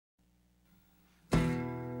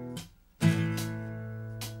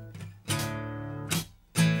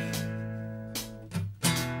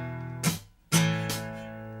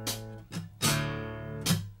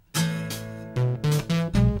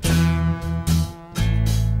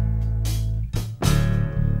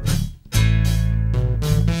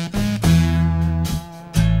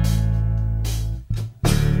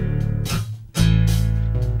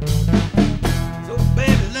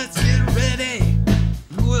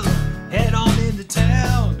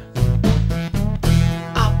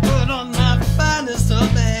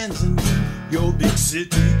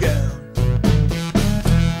city gown.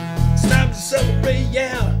 It's time to celebrate,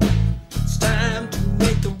 yeah. It's time to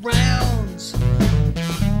make the rounds.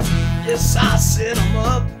 Yes, I set 'em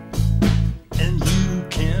up, and you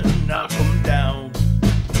can knock 'em down.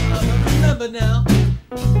 Remember now,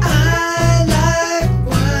 I like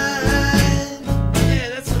wine. Yeah,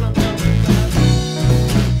 that's what I'm talking about.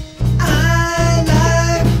 I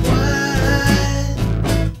like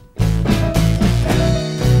wine.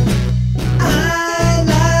 I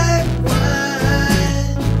like wine.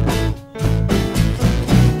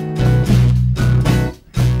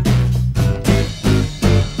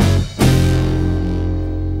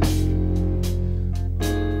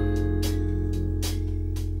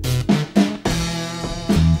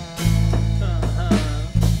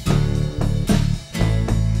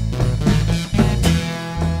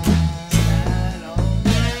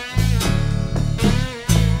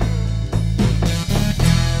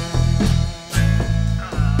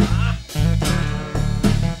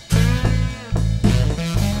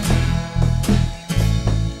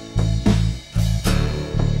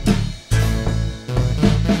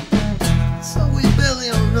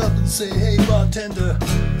 Say, hey bartender,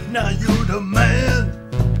 now you're the man.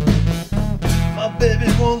 My baby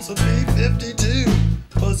wants to be 52,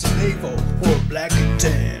 plus pay for black and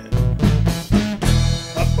tan.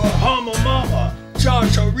 A Bahama mama,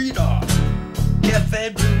 Cacharita, cafe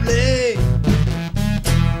Brulee,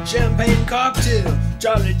 champagne cocktail,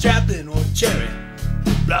 Charlie Chaplin or cherry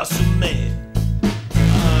blossom man.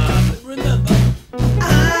 But remember,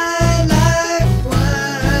 I like wine.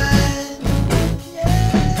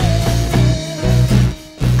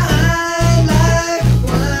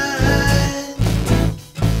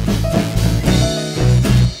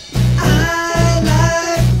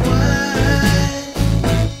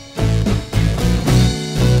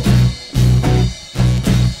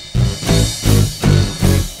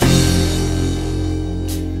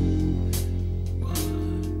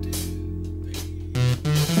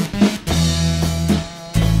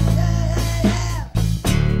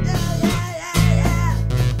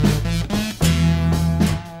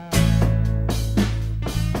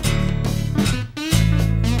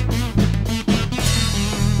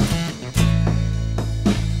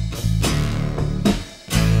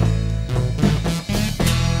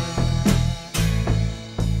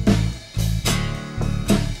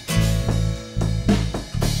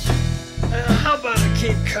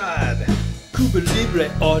 Cuba Libre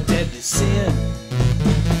or Deadly Sin,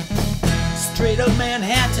 straight up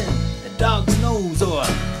Manhattan, a dog's nose or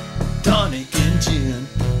Tonic and gin.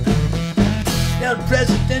 Now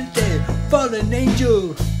Presidente, Fallen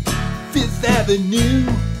Angel, Fifth Avenue,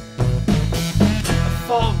 a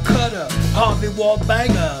fall cutter, Harvey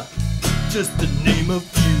Wallbanger, just to name a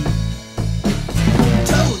few.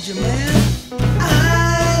 Told you, man,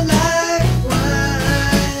 I like wine.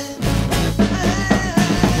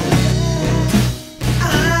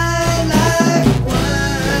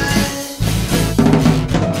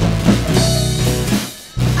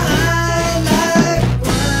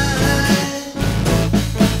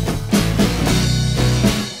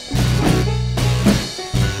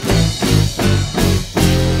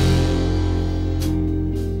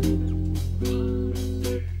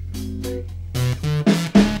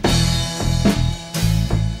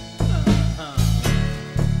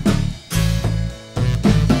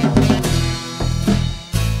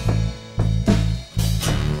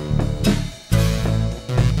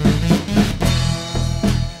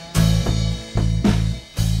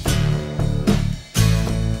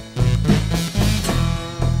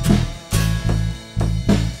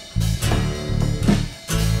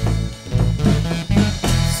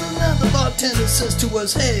 Bartender says to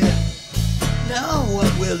us, hey, now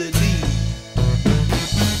what will it be?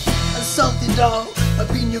 A salty dog, a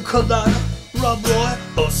Pina Colada, rub roy,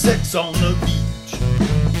 or sex on the beach?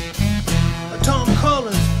 A Tom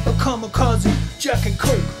Collins, a kamikaze, Jack and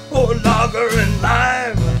Coke, or lager and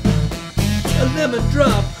lime? A lemon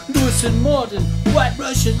drop, Lewis and Morton, White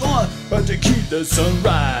Russian, or a tequila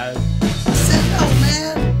sunrise? I said, no, man.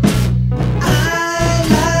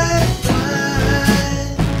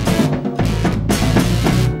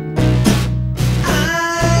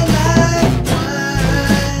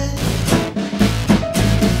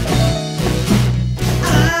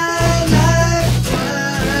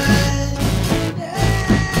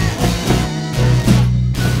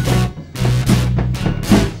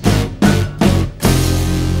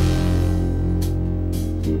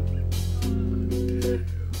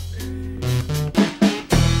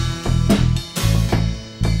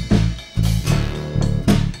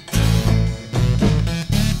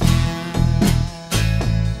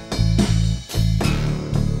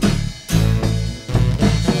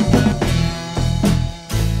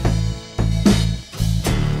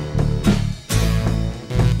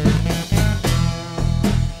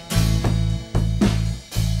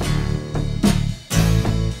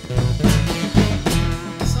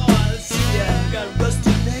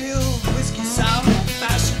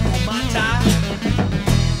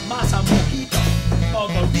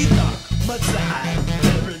 Enoch, Messiah,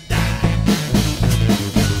 Paradise.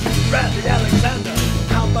 Bradley Alexander,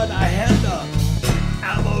 how about I hand up?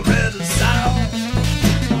 Amaretto sour.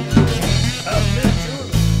 Mitchell,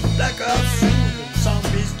 Black Ops